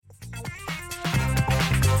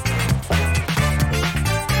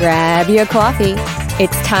Grab your coffee.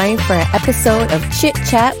 It's time for an episode of Chit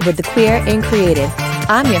Chat with the Queer and Creative.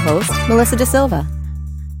 I'm your host, Melissa Da Silva.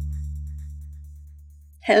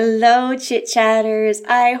 Hello, Chit Chatters.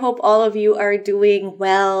 I hope all of you are doing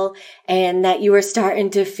well and that you are starting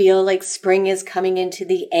to feel like spring is coming into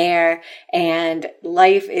the air and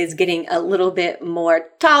life is getting a little bit more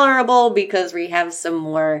tolerable because we have some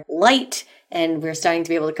more light and we're starting to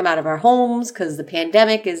be able to come out of our homes because the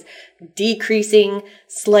pandemic is decreasing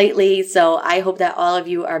slightly. So I hope that all of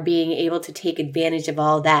you are being able to take advantage of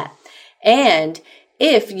all that. And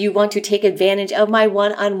if you want to take advantage of my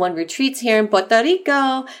one-on-one retreats here in Puerto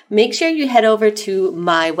Rico, make sure you head over to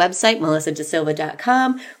my website,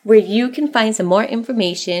 melissadasilva.com, where you can find some more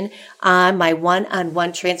information on my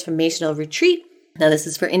one-on-one transformational retreat. Now, this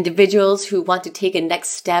is for individuals who want to take a next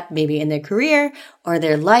step, maybe in their career or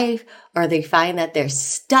their life, or they find that they're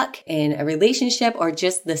stuck in a relationship or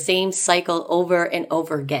just the same cycle over and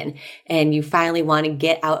over again, and you finally want to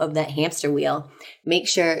get out of that hamster wheel. Make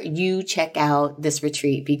sure you check out this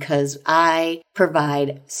retreat because I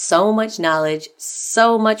provide so much knowledge,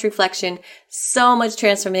 so much reflection, so much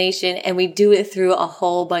transformation, and we do it through a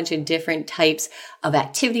whole bunch of different types of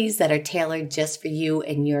activities that are tailored just for you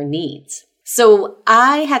and your needs. So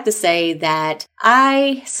I have to say that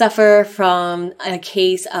I suffer from a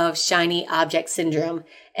case of shiny object syndrome.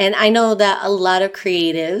 And I know that a lot of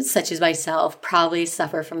creatives, such as myself, probably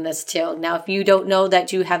suffer from this too. Now, if you don't know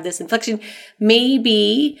that you have this affliction,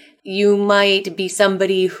 maybe you might be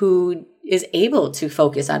somebody who is able to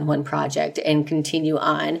focus on one project and continue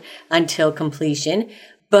on until completion.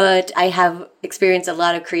 But I have experienced a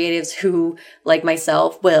lot of creatives who, like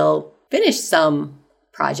myself, will finish some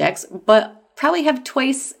projects, but probably have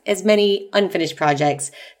twice as many unfinished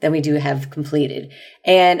projects than we do have completed.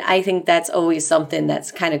 And I think that's always something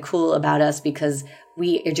that's kind of cool about us because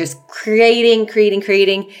we are just creating,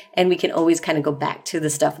 and we can always kind of go back to the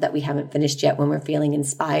stuff that we haven't finished yet when we're feeling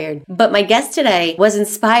inspired. But my guest today was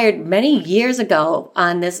inspired many years ago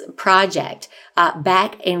on this project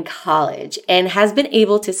back in college and has been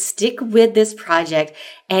able to stick with this project,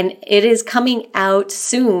 and it is coming out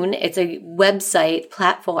soon. It's a website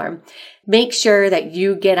platform. Make sure that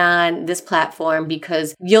you get on this platform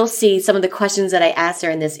because you'll see some of the questions that I asked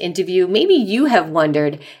her in this interview. Maybe you have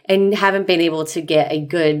wondered and haven't been able to get a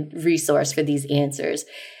good resource for these answers.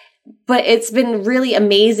 But it's been really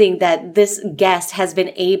amazing that this guest has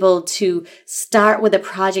been able to start with a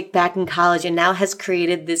project back in college and now has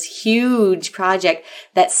created this huge project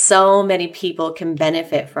that so many people can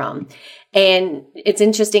benefit from. And it's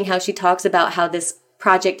interesting how she talks about how this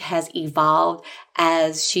project has evolved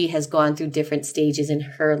as she has gone through different stages in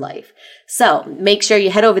her life. So make sure you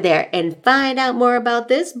head over there and find out more about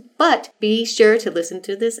this, but be sure to listen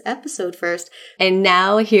to this episode first. And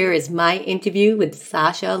now here is my interview with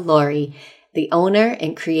Sasza Lohrey, the owner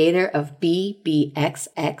and creator of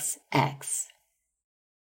BBXXX.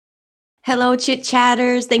 Hello, Chit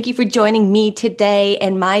Chatters. Thank you for joining me today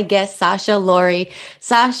and my guest, Sasza Lohrey.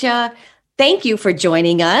 Sasza, thank you for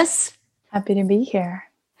joining us. Happy to be here.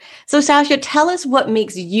 So Sasza, tell us what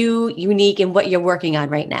makes you unique and what you're working on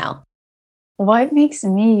right now. What makes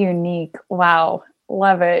me unique? Wow.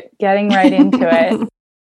 Love it. Getting right into it.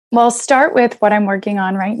 Well, I'll start with what I'm working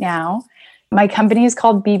on right now. My company is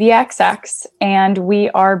called BBXX, and we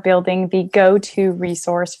are building the go-to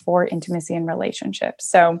resource for intimacy and relationships.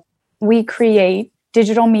 So we create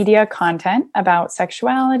digital media content about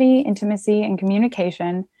sexuality, intimacy, and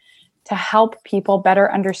communication to help people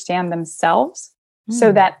better understand themselves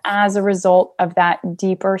so that as a result of that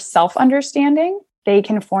deeper self-understanding, they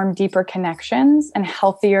can form deeper connections and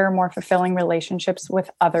healthier, more fulfilling relationships with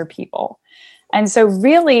other people. And so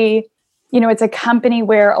really, it's a company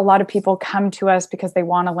where a lot of people come to us because they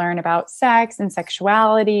want to learn about sex and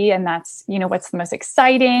sexuality. And that's, what's the most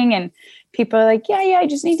exciting. And people are like, yeah, I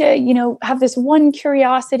just need to, have this one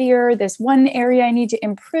curiosity or this one area I need to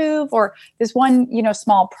improve or this one,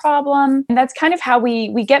 small problem. And that's kind of how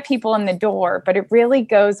we get people in the door, but it really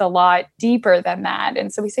goes a lot deeper than that.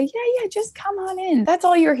 And so we say, yeah, just come on in. That's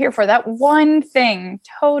all you're here for. That one thing.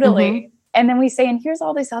 Totally. Mm-hmm. And then we say, and here's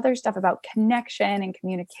all this other stuff about connection and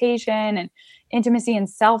communication and intimacy and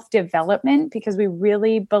self-development, because we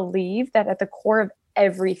really believe that at the core of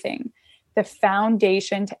everything, the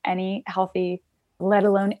foundation to any healthy, let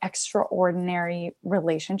alone extraordinary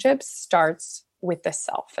relationships starts with the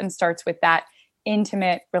self and starts with that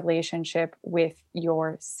intimate relationship with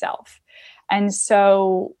yourself. And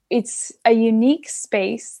so it's a unique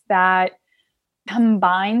space that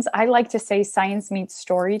combines, I like to say, science meets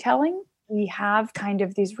storytelling. we have kind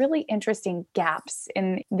of these really interesting gaps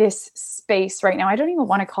in this space right now. I don't even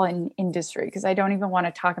want to call it an industry because I don't even want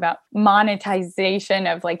to talk about monetization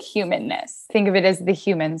of like humanness. Think of it as the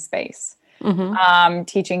human space.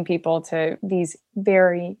 Teaching people to these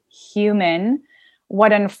very human,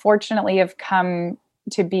 what unfortunately have come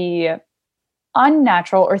to be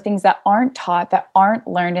unnatural or things that aren't taught, that aren't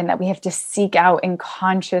learned, and that we have to seek out and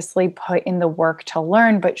consciously put in the work to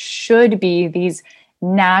learn, but should be these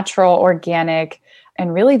natural, organic,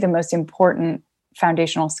 and really the most important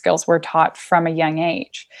foundational skills we're taught from a young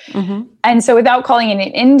age. And so without calling it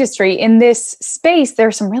an industry, in this space, there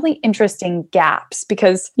are some really interesting gaps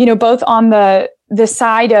because, both on the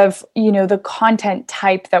side of, the content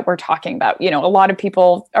type that we're talking about, a lot of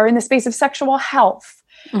people are in the space of sexual health.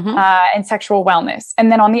 And sexual wellness.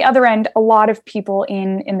 And then on the other end, a lot of people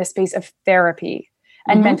in the space of therapy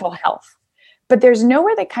and mental health. But there's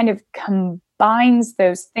nowhere that kind of combines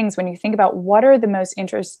those things when you think about what are the most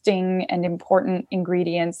interesting and important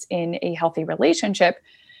ingredients in a healthy relationship.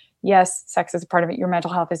 Yes, sex is a part of it. Your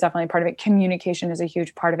mental health is definitely a part of it. Communication is a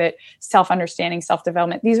huge part of it. Self-understanding,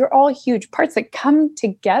 self-development. These are all huge parts that come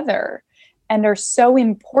together and are so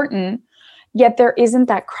important, yet there isn't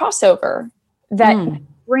that crossover that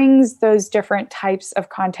brings those different types of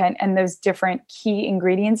content and those different key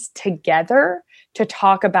ingredients together to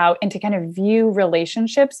talk about and to kind of view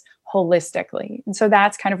relationships holistically. And so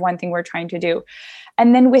that's kind of one thing we're trying to do.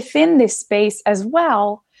 And then within this space as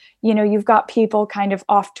well, you've got people kind of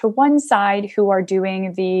off to one side who are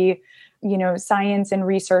doing the, science and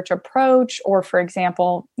research approach, or for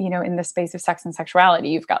example, in the space of sex and sexuality,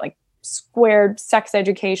 you've got like squared sex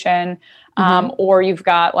education, or you've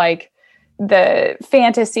got like the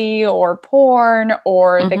fantasy or porn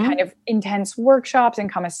or the kind of intense workshops in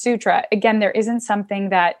Kama Sutra. Again, there isn't something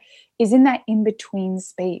that is in that in-between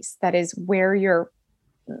space that is where your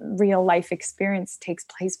real life experience takes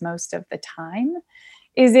place most of the time,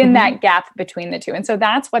 is in that gap between the two. And so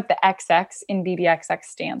that's what the XX in BBXX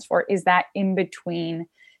stands for, is that in-between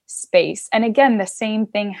space. And again, the same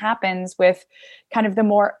thing happens with kind of the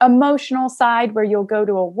more emotional side, where you'll go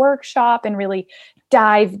to a workshop and really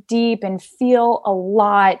dive deep and feel a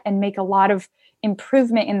lot and make a lot of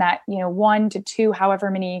improvement in that, 1 to 2, however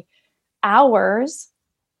many hours.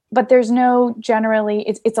 But there's generally,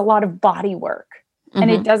 it's a lot of body work, and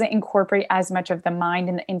it doesn't incorporate as much of the mind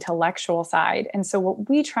and the intellectual side. And so what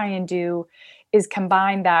we try and do is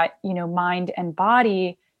combine that, mind and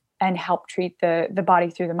body, and help treat the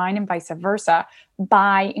body through the mind and vice versa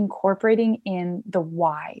by incorporating in the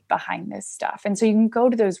why behind this stuff. And so you can go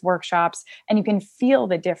to those workshops and you can feel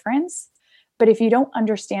the difference, but if you don't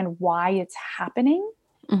understand why it's happening,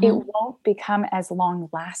 it won't become as long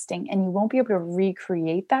lasting, and you won't be able to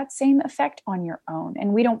recreate that same effect on your own.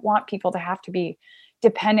 And we don't want people to have to be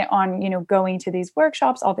dependent on, going to these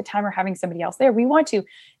workshops all the time or having somebody else there. We want to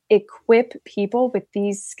equip people with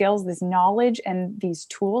these skills, this knowledge, and these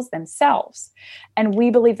tools themselves. And we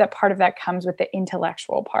believe that part of that comes with the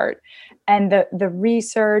intellectual part and the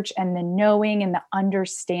research and the knowing and the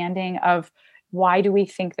understanding of, why do we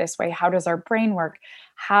think this way? How does our brain work?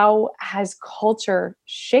 How has culture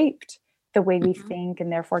shaped the way we think and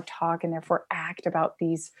therefore talk and therefore act about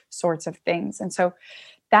these sorts of things? And so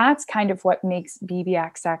that's kind of what makes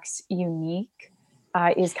BBXX unique,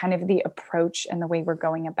 is kind of the approach and the way we're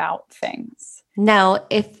going about things. Now,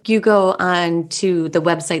 if you go on to the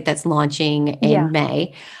website that's launching in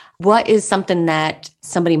May, what is something that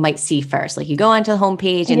somebody might see first? Like you go onto the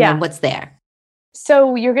homepage and then what's there?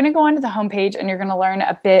 So you're going to go onto the homepage and you're going to learn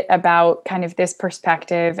a bit about kind of this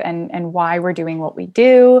perspective and why we're doing what we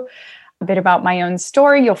do, a bit about my own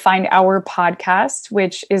story. You'll find our podcast,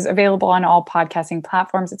 which is available on all podcasting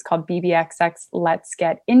platforms. It's called BBXX Let's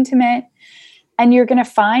Get Intimate. And you're going to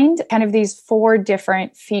find kind of these 4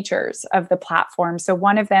 different features of the platform. So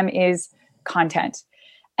one of them is content.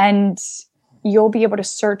 And you'll be able to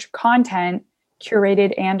search content,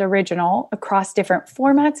 curated and original, across different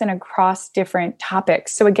formats and across different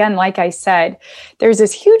topics. So again, like I said, there's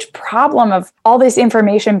this huge problem of all this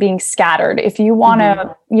information being scattered. If you want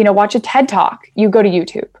to, watch a TED Talk, you go to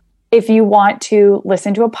YouTube. If you want to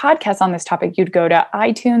listen to a podcast on this topic, you'd go to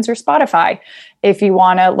iTunes or Spotify. If you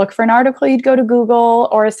want to look for an article, you'd go to Google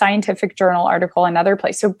or a scientific journal article, another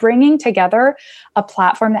place. So bringing together a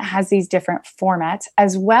platform that has these different formats,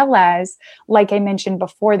 as well as, like I mentioned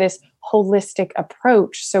before, this holistic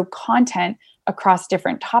approach. So content across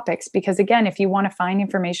different topics. Because again, if you want to find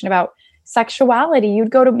information about sexuality, you'd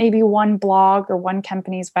go to maybe one blog or one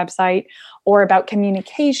company's website, or about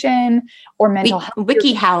communication or mental health.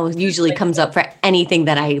 WikiHow usually comes up for anything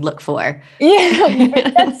that I look for.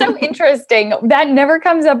 Yeah, that's so interesting. That never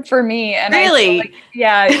comes up for me. And really?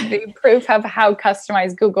 The proof of how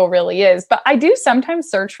customized Google really is. But I do sometimes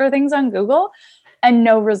search for things on Google and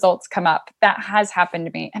no results come up. That has happened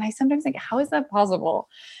to me. And I sometimes think, how is that possible?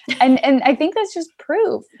 And I think that's just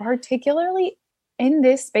proof, particularly in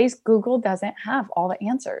this space, Google doesn't have all the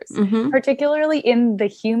answers. Particularly in the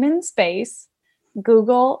human space,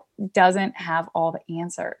 Google doesn't have all the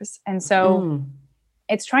answers. And so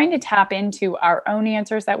it's trying to tap into our own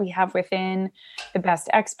answers that we have within, the best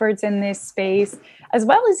experts in this space, as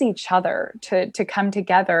well as each other to come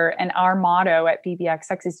together. And our motto at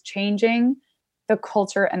BBXX is changing the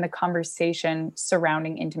culture and the conversation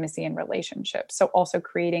surrounding intimacy and relationships. So also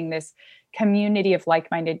creating this community of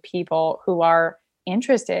like-minded people who are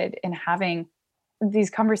interested in having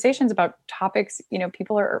these conversations about topics,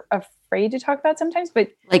 people are afraid to talk about sometimes, but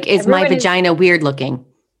like, is my vagina weird looking?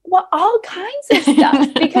 Well, all kinds of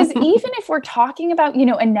stuff, because even if we're talking about,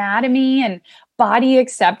 anatomy and body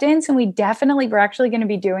acceptance, and we're actually going to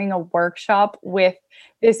be doing a workshop with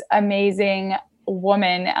this amazing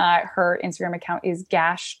woman. Her Instagram account is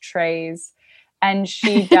Gash Trays, and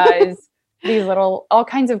she does these all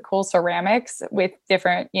kinds of cool ceramics with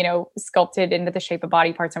different, sculpted into the shape of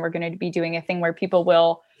body parts. And we're going to be doing a thing where people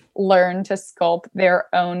will learn to sculpt their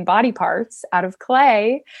own body parts out of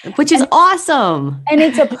clay. Which is awesome. And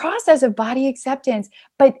it's a process of body acceptance.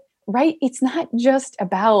 But, right, it's not just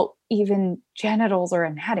about even genitals or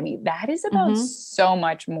anatomy. That is about so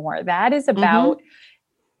much more. That is about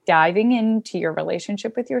diving into your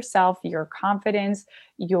relationship with yourself, your confidence,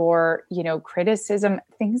 your, criticism,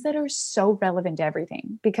 things that are so relevant to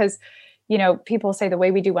everything. Because, people say the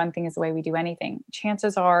way we do one thing is the way we do anything.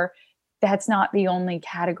 Chances are that's not the only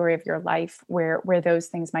category of your life where those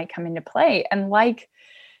things might come into play. And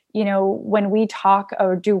when we talk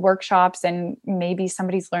or do workshops and maybe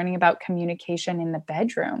somebody's learning about communication in the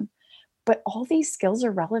bedroom, but all these skills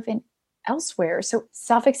are relevant elsewhere. So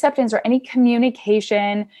self-acceptance or any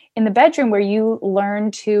communication in the bedroom where you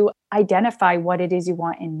learn to identify what it is you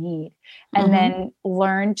want and need, and then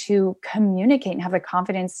learn to communicate and have the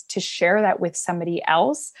confidence to share that with somebody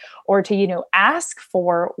else, or to, ask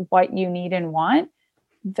for what you need and want.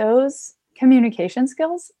 Those communication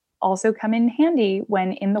skills also come in handy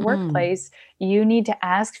when in the workplace, you need to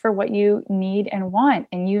ask for what you need and want,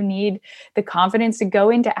 and you need the confidence to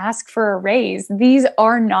go in to ask for a raise. These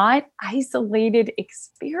are not isolated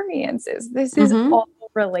experiences. This is all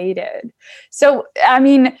related. So,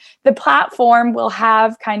 the platform will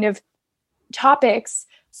have kind of topics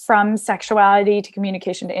from sexuality to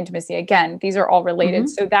communication to intimacy. Again, these are all related.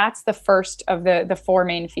 So that's the first of the four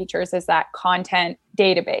main features, is that content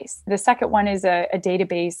database. The second one is a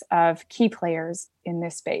database of key players in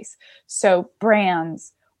this space. So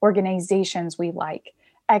brands, organizations we like,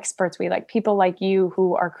 experts we like, people like you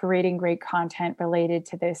who are creating great content related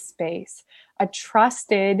to this space, a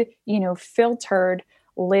trusted, filtered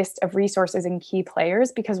list of resources and key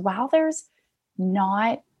players. Because while there's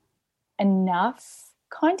not enough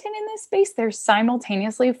content in this space, there's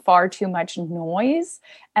simultaneously far too much noise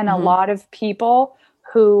and a lot of people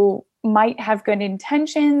who might have good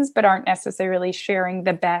intentions but aren't necessarily sharing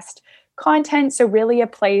the best content. So really a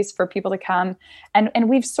place for people to come and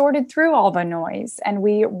we've sorted through all the noise, and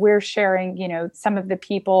we're sharing, some of the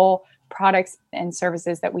people, products and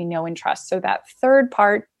services that we know and trust. So that third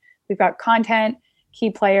part, we've got content, key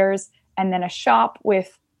players, and then a shop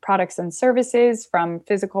with products and services, from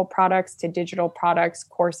physical products to digital products,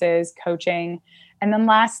 courses, coaching. And then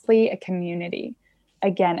lastly, a community.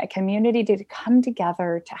 Again, a community to come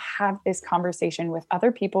together to have this conversation with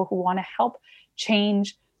other people who want to help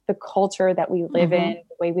change the culture that we live in,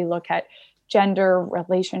 the way we look at gender,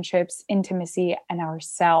 relationships, intimacy, and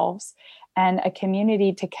ourselves. And a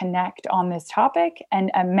community to connect on this topic, and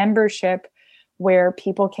a membership where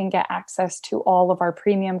people can get access to all of our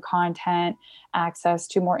premium content, access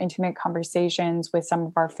to more intimate conversations with some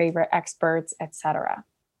of our favorite experts, etc.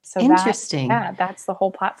 So interesting. That's the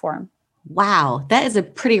whole platform. Wow, that is a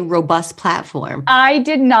pretty robust platform. I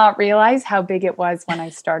did not realize how big it was when I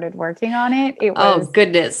started working on it. It was, oh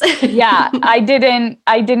goodness. Yeah, I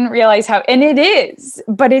didn't realize how, and it is,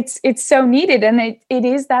 but it's so needed, and it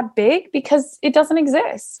is that big because it doesn't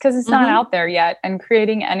exist, because it's not out there yet, and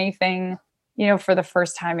creating anything for the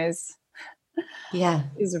first time is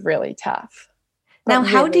really tough. Now,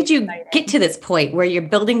 how did you get to this point where you're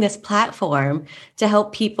building this platform to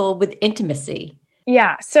help people with intimacy?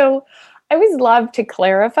 Yeah. So I always love to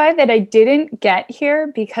clarify that I didn't get here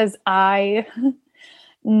because I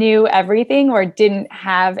knew everything or didn't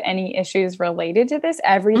have any issues related to this.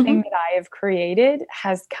 Everything that I have created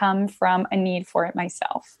has come from a need for it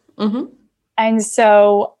myself. And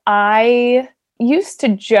so I used to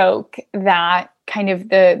joke that kind of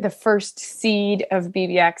the first seed of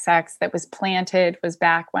BBXX that was planted was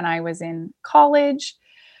back when I was in college,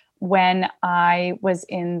 when I was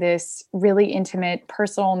in this really intimate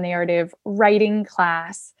personal narrative writing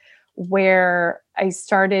class where I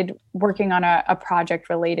started working on a project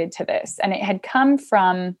related to this. And it had come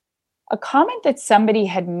from a comment that somebody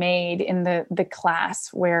had made in the class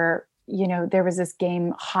where, you know, there was this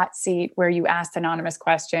game Hot Seat where you asked anonymous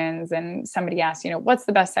questions and somebody asked, you know, what's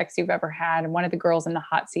the best sex you've ever had? And one of the girls in the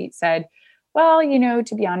hot seat said, well, you know,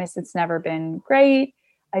 to be honest, it's never been great.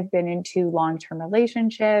 I've been in 2 long-term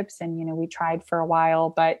relationships and, you know, we tried for a while,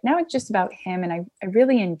 but now it's just about him. And I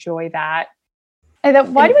really enjoy that. I thought,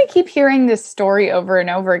 why do we keep hearing this story over and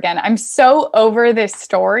over again? I'm so over this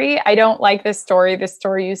story. I don't like this story. This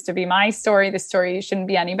story used to be my story. This story shouldn't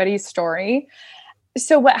be anybody's story.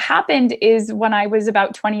 So what happened is when I was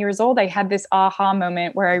about 20 years old, I had this aha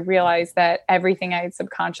moment where I realized that everything I had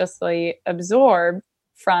subconsciously absorbed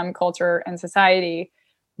from culture and society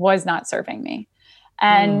was not serving me.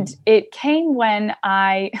 And it came when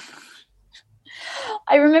I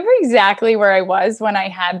remember exactly where I was when I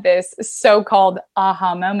had this so-called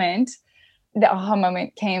aha moment. The aha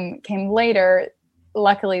moment came later,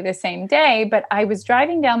 luckily the same day, but I was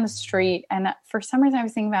driving down the street and for some reason I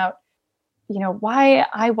was thinking about, you know, why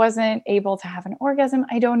I wasn't able to have an orgasm.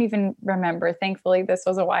 I don't even remember. Thankfully, this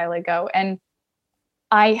was a while ago. And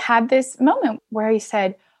I had this moment where I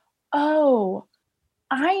said, oh,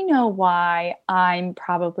 I know why I'm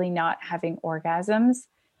probably not having orgasms.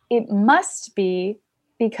 It must be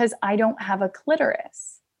because I don't have a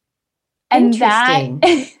clitoris. And Interesting.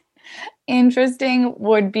 that interesting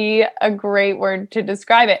would be a great word to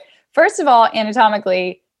describe it. First of all,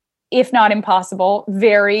 anatomically, if not impossible,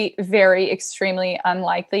 very, very extremely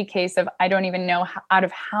unlikely case of I don't even know out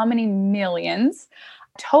of how many millions,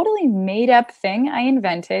 totally made up thing I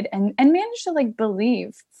invented and managed to like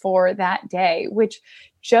believe for that day, which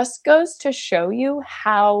just goes to show you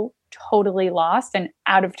how totally lost and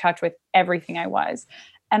out of touch with everything I was.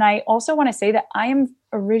 And I also want to say that I am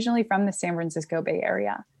originally from the San Francisco Bay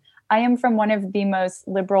Area. I am from one of the most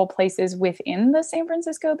liberal places within the San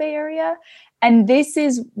Francisco Bay Area. And this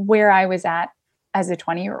is where I was at as a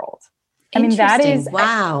 20-year-old. I mean, that is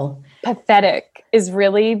pathetic is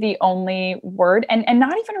really the only word. And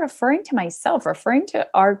not even referring to myself, referring to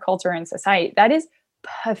our culture and society. That is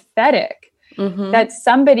pathetic that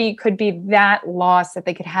somebody could be that lost, that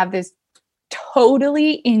they could have this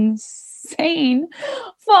totally insane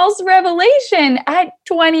false revelation at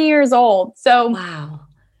 20 years old. So,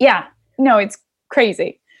 yeah, no, it's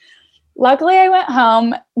crazy. Luckily, I went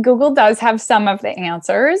home. Google does have some of the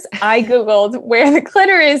answers. I Googled where the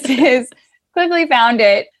clitoris is, quickly found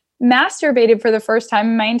it, masturbated for the first time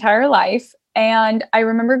in my entire life. And I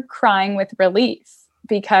remember crying with relief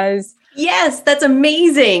because... Yes, that's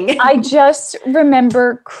amazing. I just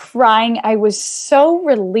remember crying. I was so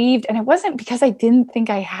relieved. And it wasn't because I didn't think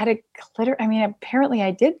I had a clitoris. I mean, apparently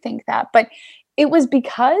I did think that. But it was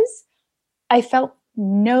because I felt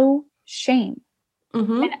no shame.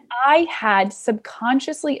 And I had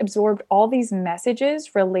subconsciously absorbed all these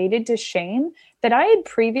messages related to shame that I had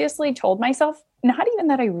previously told myself, not even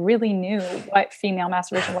that I really knew what female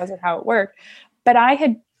masturbation was or how it worked, but I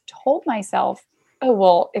had told myself, oh,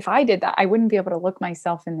 well, if I did that, I wouldn't be able to look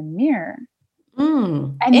myself in the mirror.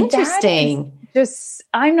 And interesting. Just,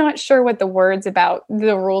 I'm not sure what the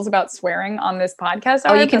rules about swearing on this podcast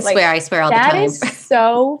are. Oh, you can swear. I swear all the time. That is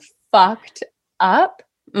so fucked up.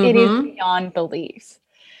 It is beyond belief.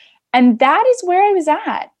 And that is where I was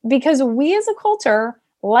at, because we as a culture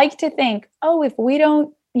like to think, oh, if we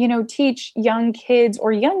don't, you know, teach young kids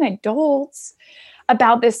or young adults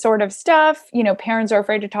about this sort of stuff, you know, parents are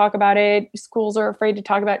afraid to talk about it. Schools are afraid to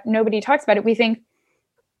talk about it. Nobody talks about it. We think,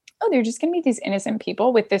 oh, they're just going to be these innocent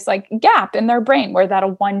people with this like gap in their brain where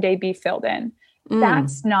that'll one day be filled in.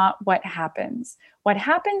 That's not what happens. What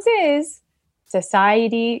happens is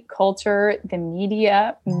society, culture, the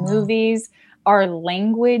media, movies, our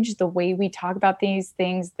language, the way we talk about these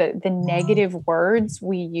things, the negative words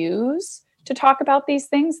we use to talk about these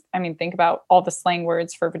things. I mean, think about all the slang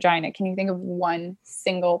words for vagina. Can you think of one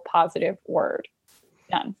single positive word?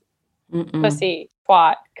 None. Pussy,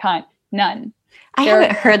 twat, cunt, none. I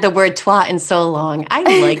haven't heard the word twat in so long.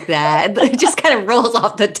 I like that. It just kind of rolls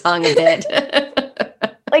off the tongue a bit.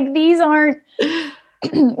 Like these aren't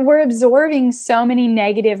we're absorbing so many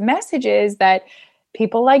negative messages that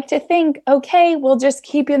people like to think, okay, we'll just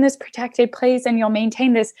keep you in this protected place and you'll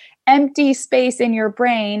maintain this empty space in your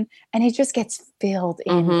brain. And it just gets filled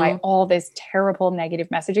in by all this terrible negative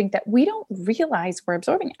messaging that we don't realize we're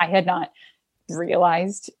absorbing. I had not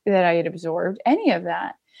realized that I had absorbed any of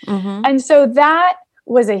that. And so that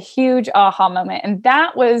was a huge aha moment. And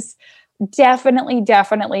that was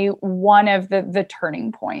definitely one of the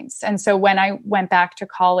turning points. And so when I went back to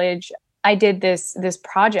college, I did this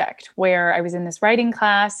project where I was in this writing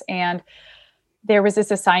class, and there was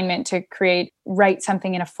this assignment to write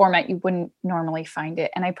something in a format you wouldn't normally find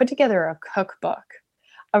it. And I put together a cookbook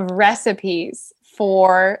of recipes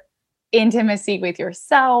for intimacy with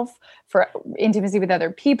yourself, for intimacy with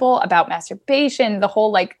other people, about masturbation. The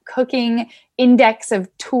whole like cooking index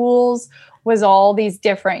of tools was all these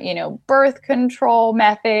different, birth control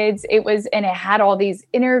methods. And it had all these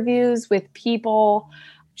interviews with people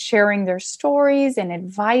sharing their stories and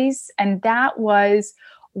advice. And that was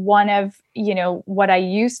one of, what I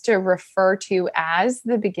used to refer to as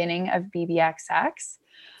the beginning of BBXX.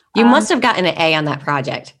 You must have gotten an A on that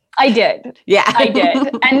project. I did. Yeah. I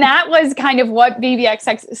did. And that was kind of what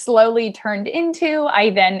BBXX slowly turned into. I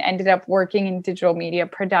then ended up working in digital media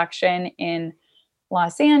production in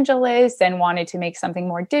Los Angeles and wanted to make something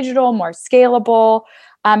more digital, more scalable.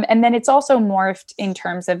 And then it's also morphed in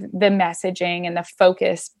terms of the messaging and the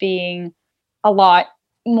focus being a lot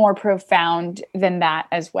more profound than that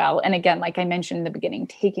as well. And again, like I mentioned in the beginning,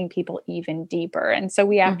 taking people even deeper. And so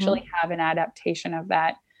we actually have an adaptation of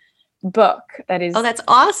that book that is— Oh, that's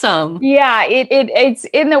awesome. Yeah, it's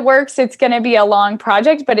in the works. It's going to be a long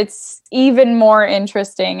project, but it's even more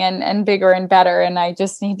interesting and bigger and better. And I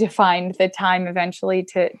just need to find the time eventually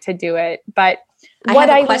to do it. But I have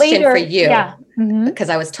a question for you,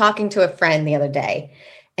 because I was talking to a friend the other day,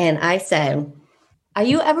 and I said, are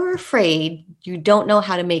you ever afraid you don't know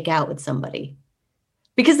how to make out with somebody?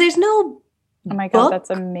 Because there's no Oh my God, that's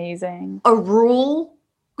amazing. A rule.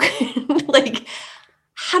 Like,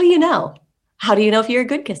 how do you know? How do you know if you're a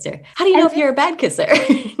good kisser? How do you know if you're a bad kisser?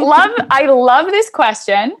 I love this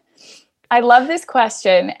question.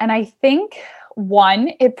 And I think,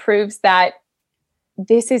 one, it proves that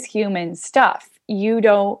this is human stuff.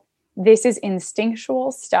 This is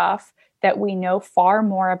instinctual stuff that we know far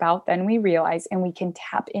more about than we realize, and we can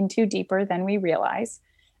tap into deeper than we realize.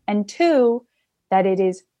 And two, that it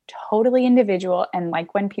is totally individual. And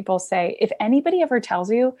like when people say, if anybody ever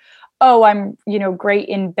tells you, oh, I'm, great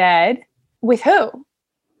in bed, with who?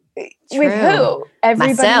 True. With who?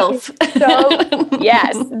 Everybody. Myself.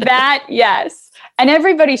 Yes. And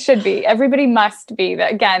everybody should be. Everybody must be.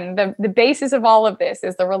 Again, the basis of all of this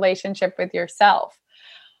is the relationship with yourself.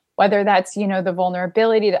 Whether that's, the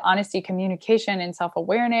vulnerability, the honesty, communication, and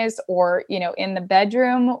self-awareness, or, in the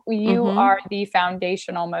bedroom, you are the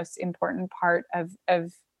foundational, most important part of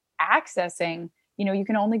accessing. You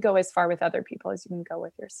can only go as far with other people as you can go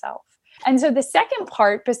with yourself. And so the second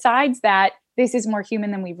part, besides that, this is more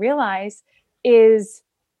human than we realize, is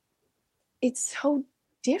it's so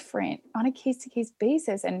different on a case-to-case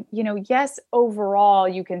basis. And, yes, overall,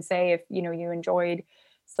 you can say if, you enjoyed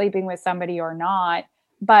sleeping with somebody or not,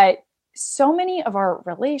 but so many of our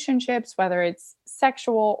relationships, whether it's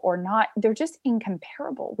sexual or not, they're just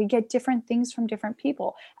incomparable. We get different things from different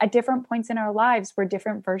people at different points in our lives. We're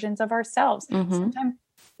different versions of ourselves. Sometimes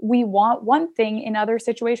we want one thing, in other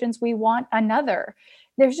situations, we want another.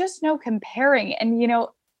 There's just no comparing. And,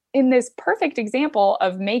 in this perfect example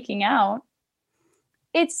of making out,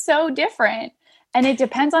 it's so different. And it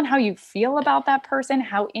depends on how you feel about that person,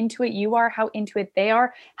 how into it you are, how into it they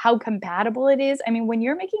are, how compatible it is. I mean, when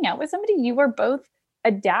you're making out with somebody, you are both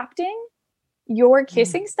adapting your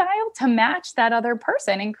kissing style to match that other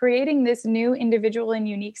person and creating this new individual and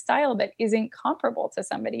unique style that isn't comparable to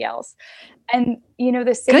somebody else. And,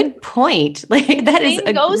 the same— Good point. Like that is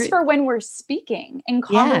goes for when we're speaking in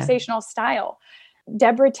conversational style.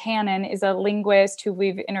 Deborah Tannen is a linguist who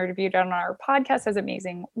we've interviewed on our podcast, has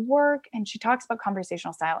amazing work. And she talks about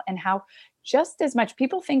conversational style and how just as much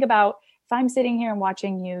people think about, if I'm sitting here and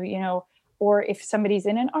watching you, or if somebody's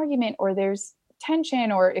in an argument or there's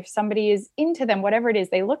tension, or if somebody is into them, whatever it is,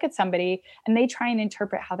 they look at somebody and they try and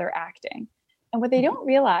interpret how they're acting. And what they don't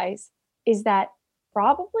realize is that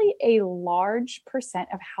probably a large percent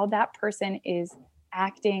of how that person is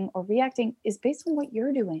acting or reacting is based on what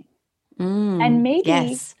you're doing. And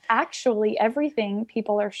maybe actually everything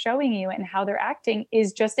people are showing you and how they're acting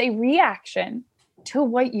is just a reaction to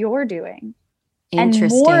what you're doing. And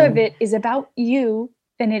more of it is about you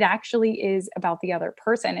than it actually is about the other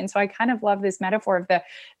person. And so I kind of love this metaphor of the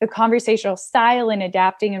conversational style and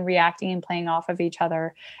adapting and reacting and playing off of each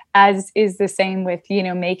other, as is the same with,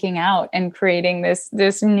 making out and creating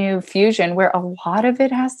this new fusion where a lot of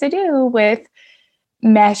it has to do with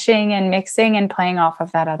meshing and mixing and playing off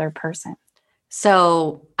of that other person.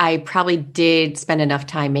 So I probably did spend enough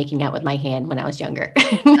time making out with my hand when I was younger.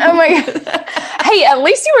 Oh my God. Hey, at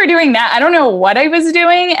least you were doing that. I don't know what I was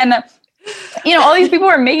doing. And all these people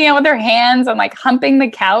were making out with their hands and like humping the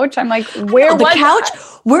couch. I'm like, where was the couch?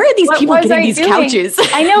 Where are these people getting these couches?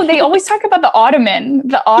 I know they always talk about the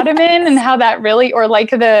ottoman and how that really, or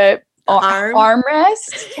like the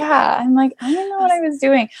armrest. Yeah. I'm like, I don't know what I was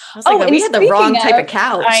doing. I was like, we had the wrong type of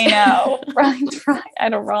couch. I know. Right. I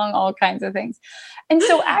had wrong all kinds of things. And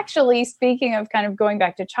so actually, speaking of kind of going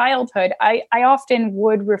back to childhood, I often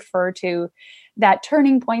would refer to that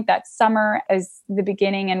turning point, that summer, as the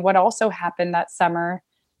beginning. And what also happened that summer,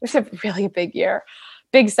 it was a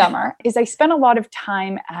big summer, is I spent a lot of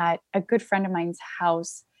time at a good friend of mine's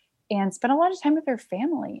house and spent a lot of time with her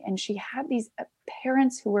family. And she had these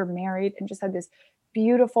parents who were married and just had this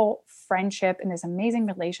beautiful friendship and this amazing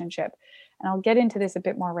relationship. And I'll get into this a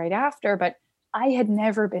bit more right after, but I had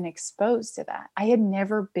never been exposed to that. I had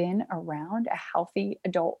never been around a healthy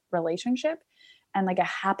adult relationship and like a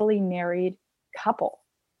happily married couple.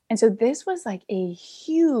 And so this was like a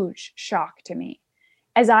huge shock to me,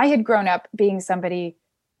 as I had grown up being somebody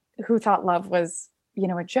who thought love was,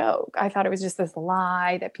 a joke. I thought it was just this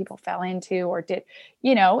lie that people fell into or did,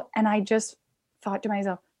 and I just thought to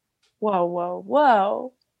myself,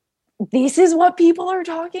 whoa. This is what people are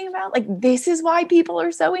talking about. Like, this is why people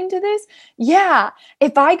are so into this. Yeah.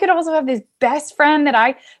 If I could also have this best friend that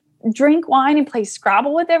I drink wine and play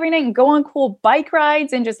Scrabble with every night and go on cool bike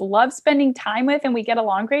rides and just love spending time with, and we get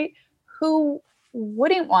along great, who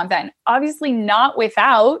wouldn't want that? And obviously not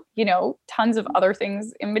without, tons of other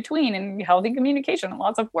things in between and healthy communication and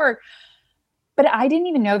lots of work. But I didn't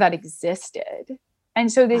even know that existed.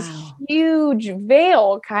 And so this huge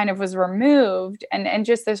veil kind of was removed, and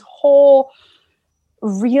just this whole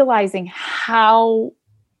realizing how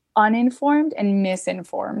uninformed and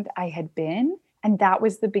misinformed I had been. And that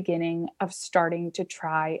was the beginning of starting to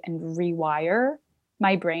try and rewire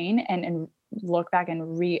my brain and look back and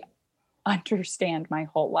understand my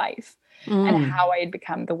whole life and how I had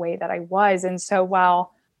become the way that I was. And so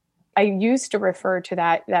while I used to refer to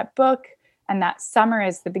that book and that summer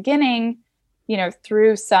as the beginning,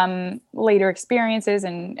 through some later experiences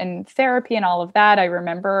and therapy and all of that, I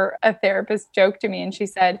remember a therapist joked to me and she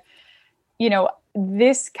said,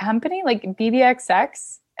 this company, like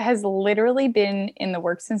BBXX, has literally been in the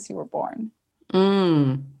works since you were born.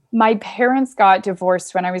 My parents got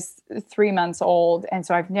divorced when I was 3 months old. And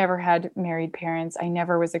so I've never had married parents. I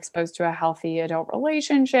never was exposed to a healthy adult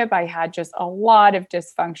relationship. I had just a lot of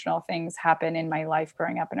dysfunctional things happen in my life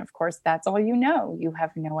growing up. And of course, that's all you know. You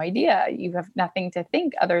have no idea. You have nothing to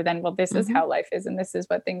think other than, well, this is how life is and this is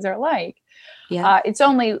what things are like. Yeah. It's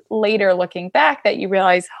only later looking back that you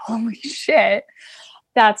realize, holy shit,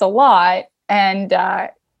 that's a lot. And,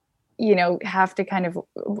 have to kind of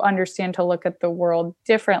understand to look at the world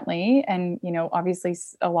differently. And, obviously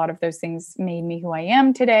a lot of those things made me who I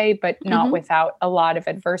am today, but not without a lot of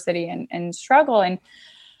adversity and struggle. And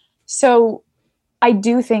so I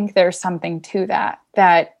do think there's something to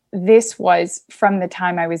that this was, from the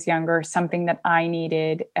time I was younger, something that I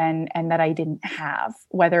needed and that I didn't have,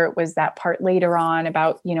 whether it was that part later on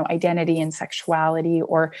about, identity and sexuality,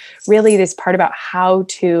 or really this part about how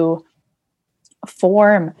to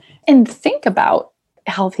form and think about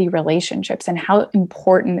healthy relationships and how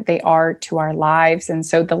important they are to our lives. And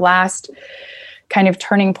so the last kind of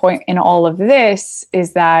turning point in all of this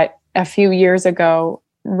is that a few years ago,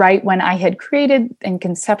 right when I had created and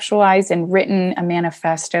conceptualized and written a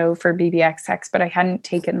manifesto for BBXX, but I hadn't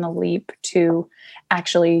taken the leap to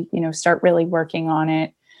actually, start really working on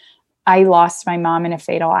it, I lost my mom in a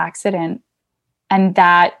fatal accident. And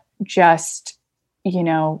that just,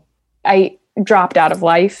 I dropped out of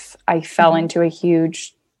life. I fell into a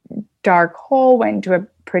huge dark hole, went into a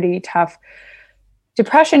pretty tough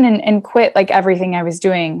depression and quit like everything I was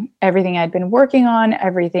doing, everything I'd been working on,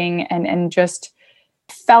 everything, and just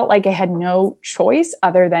felt like I had no choice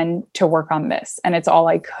other than to work on this. And it's all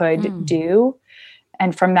I could do.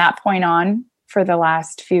 And from that point on, for the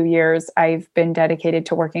last few years, I've been dedicated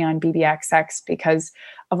to working on BBXX because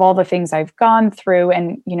of all the things I've gone through.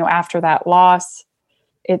 And, after that loss,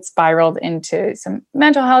 it spiraled into some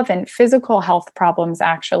mental health and physical health problems,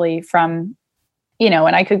 actually, from,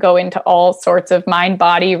 and I could go into all sorts of mind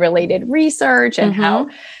body related research and how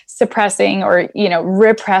suppressing or,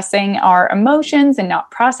 repressing our emotions and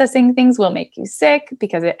not processing things will make you sick,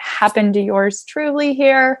 because it happened to yours truly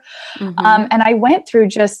here. And I went through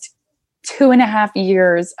just 2.5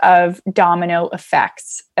 years of domino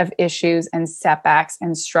effects of issues and setbacks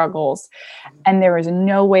and struggles. And there was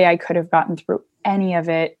no way I could have gotten through any of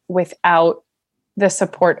it without the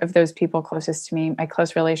support of those people closest to me, my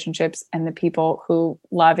close relationships, and the people who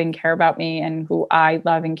love and care about me and who I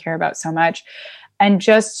love and care about so much. And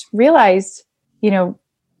just realized,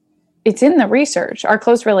 it's in the research. Our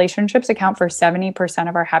close relationships account for 70%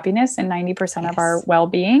 of our happiness and 90% of our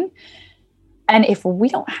well-being. And if we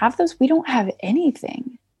don't have those, we don't have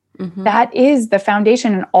anything. That is the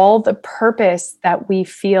foundation, and all the purpose that we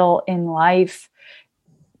feel in life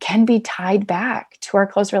can be tied back to our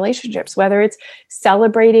close relationships, whether it's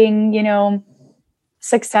celebrating,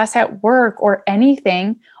 success at work or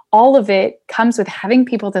anything. All of it comes with having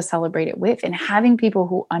people to celebrate it with, and having people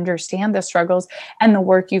who understand the struggles and the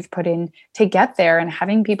work you've put in to get there, and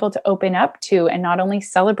having people to open up to, and not only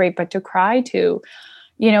celebrate, but to cry to.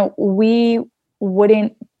 We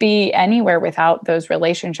wouldn't be anywhere without those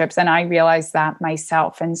relationships. And I realized that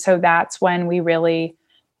myself. And so that's when we really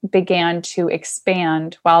began to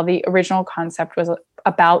expand. While the original concept was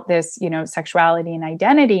about this, sexuality and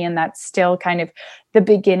identity, and that's still kind of the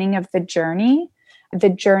beginning of the journey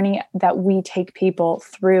that we take people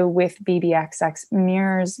through with BBXX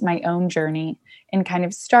mirrors my own journey, and kind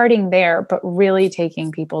of starting there, but really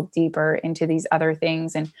taking people deeper into these other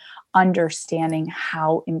things and understanding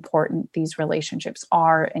how important these relationships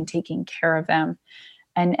are, and taking care of them,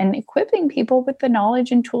 and equipping people with the knowledge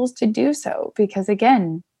and tools to do so. Because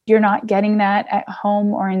again, you're not getting that at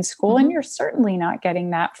home or in school, and you're certainly not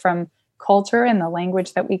getting that from culture and the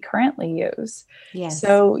language that we currently use. Yes.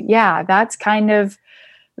 So yeah, that's kind of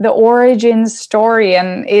the origin story.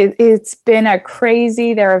 And it's been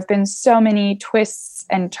there have been so many twists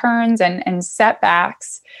and turns and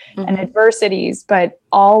setbacks and adversities, but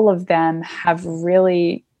all of them have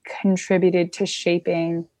really contributed to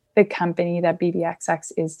shaping the company that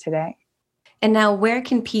BBXX is today. And now, where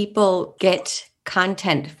can people get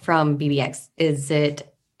content from BBX? Is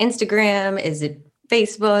it Instagram? Is it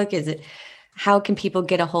Facebook? How can people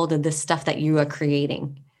get a hold of the stuff that you are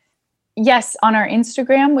creating? Yes, on our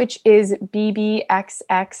Instagram, which is bbxx.world,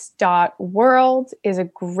 is a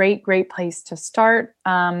great, great place to start.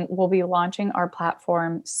 We'll be launching our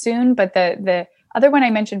platform soon, but the other one I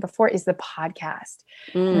mentioned before is the podcast.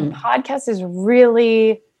 And the podcast is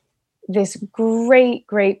really this great,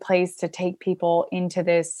 great place to take people into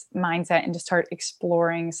this mindset and to start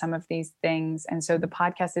exploring some of these things. And so the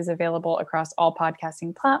podcast is available across all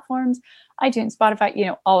podcasting platforms, iTunes,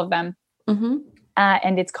 Spotify, all of them.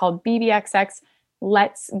 And it's called BBXX,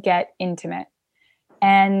 Let's Get Intimate.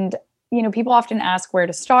 And, people often ask where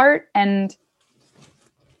to start. And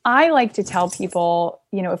I like to tell people,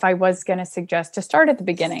 if I was going to suggest, to start at the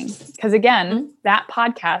beginning, because again, that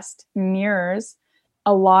podcast mirrors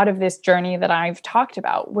a lot of this journey that I've talked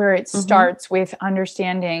about, where it starts with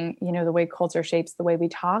understanding, the way culture shapes the way we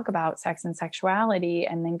talk about sex and sexuality,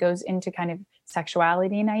 and then goes into kind of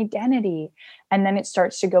sexuality and identity. And then it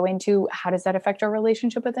starts to go into how does that affect our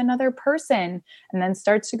relationship with another person? And then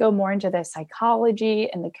starts to go more into the psychology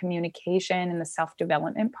and the communication and the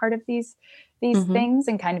self-development part of these things,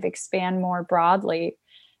 and kind of expand more broadly.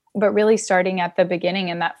 But really starting at the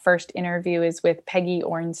beginning, and that first interview is with Peggy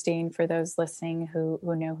Orenstein, for those listening who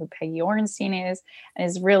know who Peggy Orenstein is, and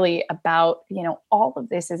is really about, all of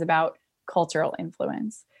this is about cultural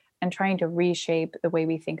influence and trying to reshape the way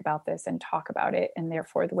we think about this and talk about it, and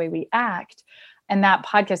therefore the way we act. And that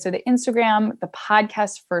podcast, so the Instagram, the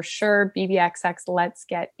podcast for sure, BBXX Let's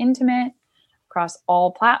Get Intimate, across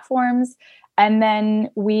all platforms. And then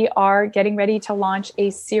we are getting ready to launch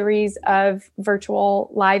a series of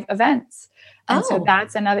virtual live events. And so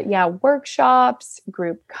that's another, workshops,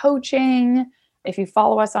 group coaching. If you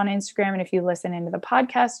follow us on Instagram and if you listen into the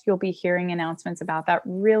podcast, you'll be hearing announcements about that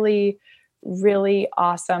really, really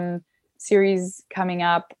awesome series coming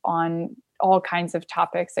up on all kinds of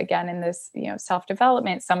topics. Again, in this,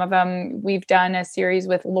 self-development. Some of them, we've done a series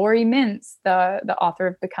with Lohrey, the author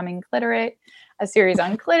of Becoming Cliterate, a series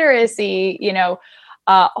on cliteracy,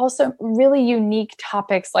 also really unique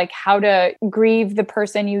topics like how to grieve the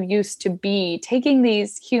person you used to be, taking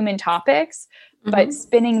these human topics, but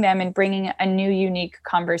spinning them and bringing a new, unique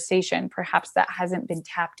conversation, perhaps that hasn't been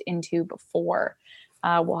tapped into before.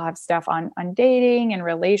 We'll have stuff on dating and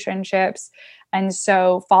relationships. And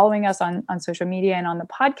so following us on social media and on the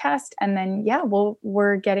podcast. And then,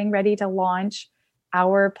 we're getting ready to launch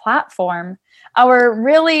our platform, our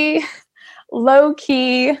really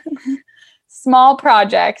low-key, small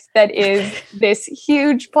project that is this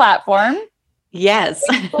huge platform. Yes.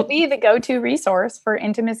 It will be the go-to resource for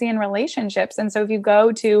intimacy and relationships. And so if you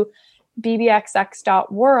go to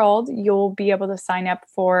bbxx.world, you'll be able to sign up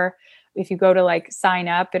for, if you go to like sign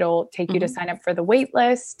up, it'll take you to sign up for the wait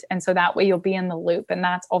list. And so that way you'll be in the loop. And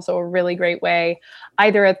that's also a really great way,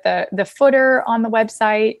 either at the footer on the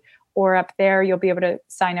website or up there, you'll be able to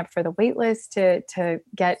sign up for the wait list to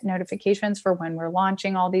get notifications for when we're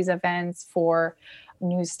launching all these events, for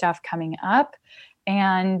new stuff coming up.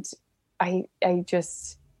 And I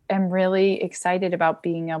just am really excited about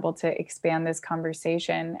being able to expand this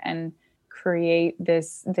conversation and create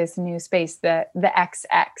this new space, the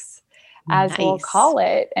XX, as we'll call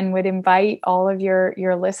it, and would invite all of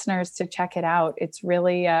your listeners to check it out. It's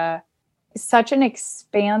really such an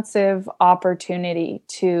expansive opportunity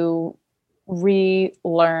to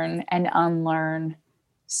relearn and unlearn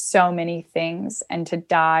so many things and to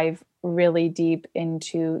dive really deep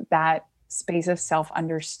into that space of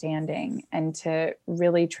self-understanding and to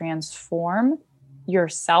really transform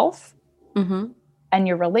yourself and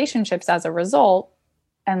your relationships as a result.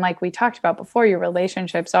 And like we talked about before, your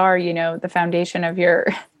relationships are, the foundation of your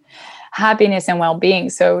happiness and well-being.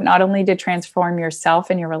 So not only to transform yourself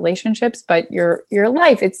and your relationships, but your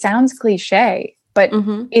life. It sounds cliche, but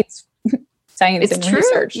it's science and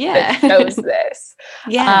research that shows this.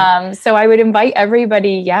 So I would invite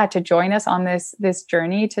everybody, to join us on this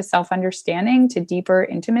journey to self-understanding, to deeper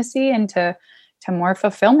intimacy, and to more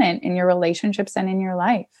fulfillment in your relationships and in your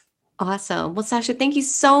life. Awesome. Well, Sasza, thank you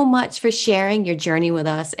so much for sharing your journey with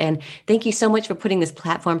us. And thank you so much for putting this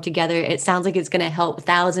platform together. It sounds like it's going to help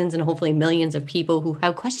thousands and hopefully millions of people who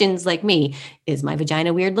have questions like me. Is my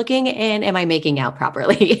vagina weird looking? And am I making out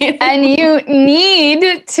properly? And you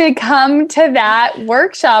need to come to that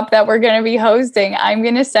workshop that we're going to be hosting. I'm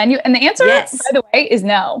going to send you. And the answer, by the way, is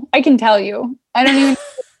no. I can tell you.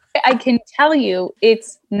 I can tell you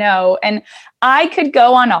it's no. And I could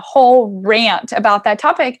go on a whole rant about that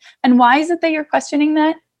topic. And why is it that you're questioning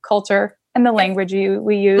that? Culture and the language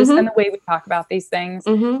we use and the way we talk about these things.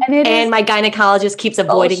 And my gynecologist keeps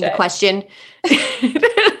avoiding the question.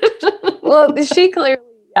 Well, she clearly,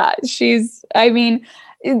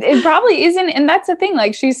 it probably isn't. And that's the thing.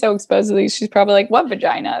 Like, she's so exposed to these. She's probably like, what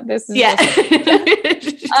vagina? This is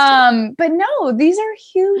but no, these are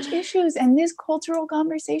huge issues. And this cultural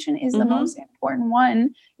conversation is the most important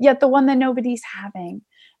one, yet the one that nobody's having.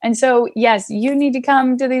 And so, yes, you need to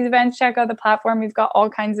come to these events, check out the platform. We've got all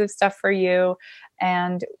kinds of stuff for you,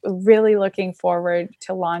 and really looking forward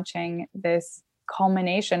to launching this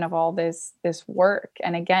culmination of all this work.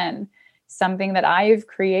 And again, something that I've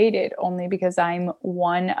created only because I'm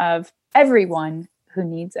one of everyone who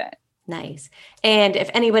needs it. Nice. And if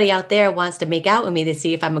anybody out there wants to make out with me to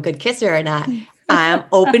see if I'm a good kisser or not, I'm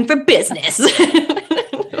open for business.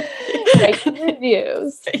 Write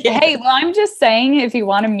reviews. Hey, well, I'm just saying, if you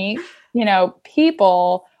want to meet,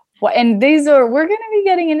 people, and we're going to be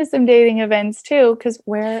getting into some dating events too, because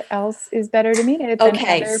where else is better to meet it?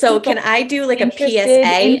 Okay, so can I do like a PSA?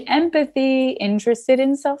 Interested in empathy, interested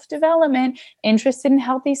in self-development, interested in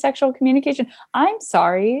healthy sexual communication. I'm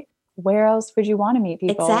sorry. Where else would you want to meet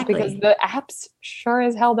people? Exactly. Because the apps sure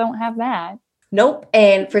as hell don't have that. Nope.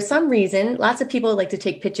 And for some reason, lots of people like to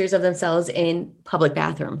take pictures of themselves in public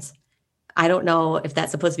bathrooms. I don't know if that's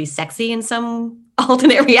supposed to be sexy in some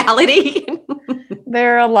alternate reality.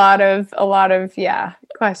 There are a lot of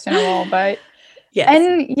questionable, but yes.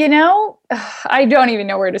 And I don't even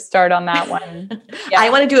know where to start on that one. I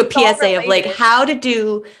want to do a PSA of like how to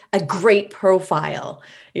do a great profile,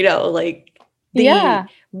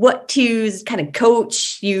 what to kind of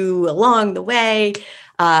coach you along the way.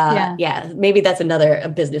 Maybe that's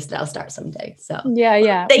a business that I'll start someday. So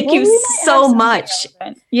thank you so much.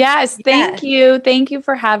 Yes, thank you. Thank you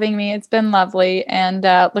for having me. It's been lovely, and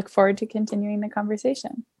look forward to continuing the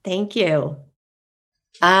conversation. Thank you.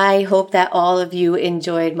 I hope that all of you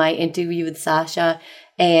enjoyed my interview with Sasza.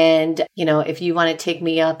 And, if you want to take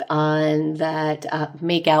me up on that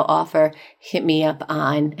makeout offer, hit me up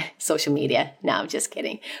on social media. No, I'm just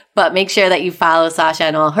kidding. But make sure that you follow Sasza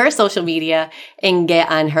on all her social media and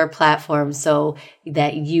get on her platform so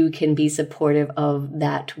that you can be supportive of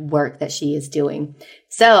that work that she is doing.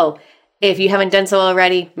 So if you haven't done so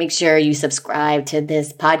already, make sure you subscribe to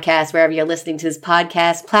this podcast wherever you're listening to this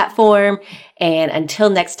podcast platform. And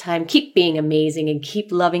until next time, keep being amazing and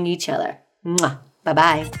keep loving each other. Mwah.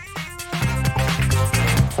 Bye-bye.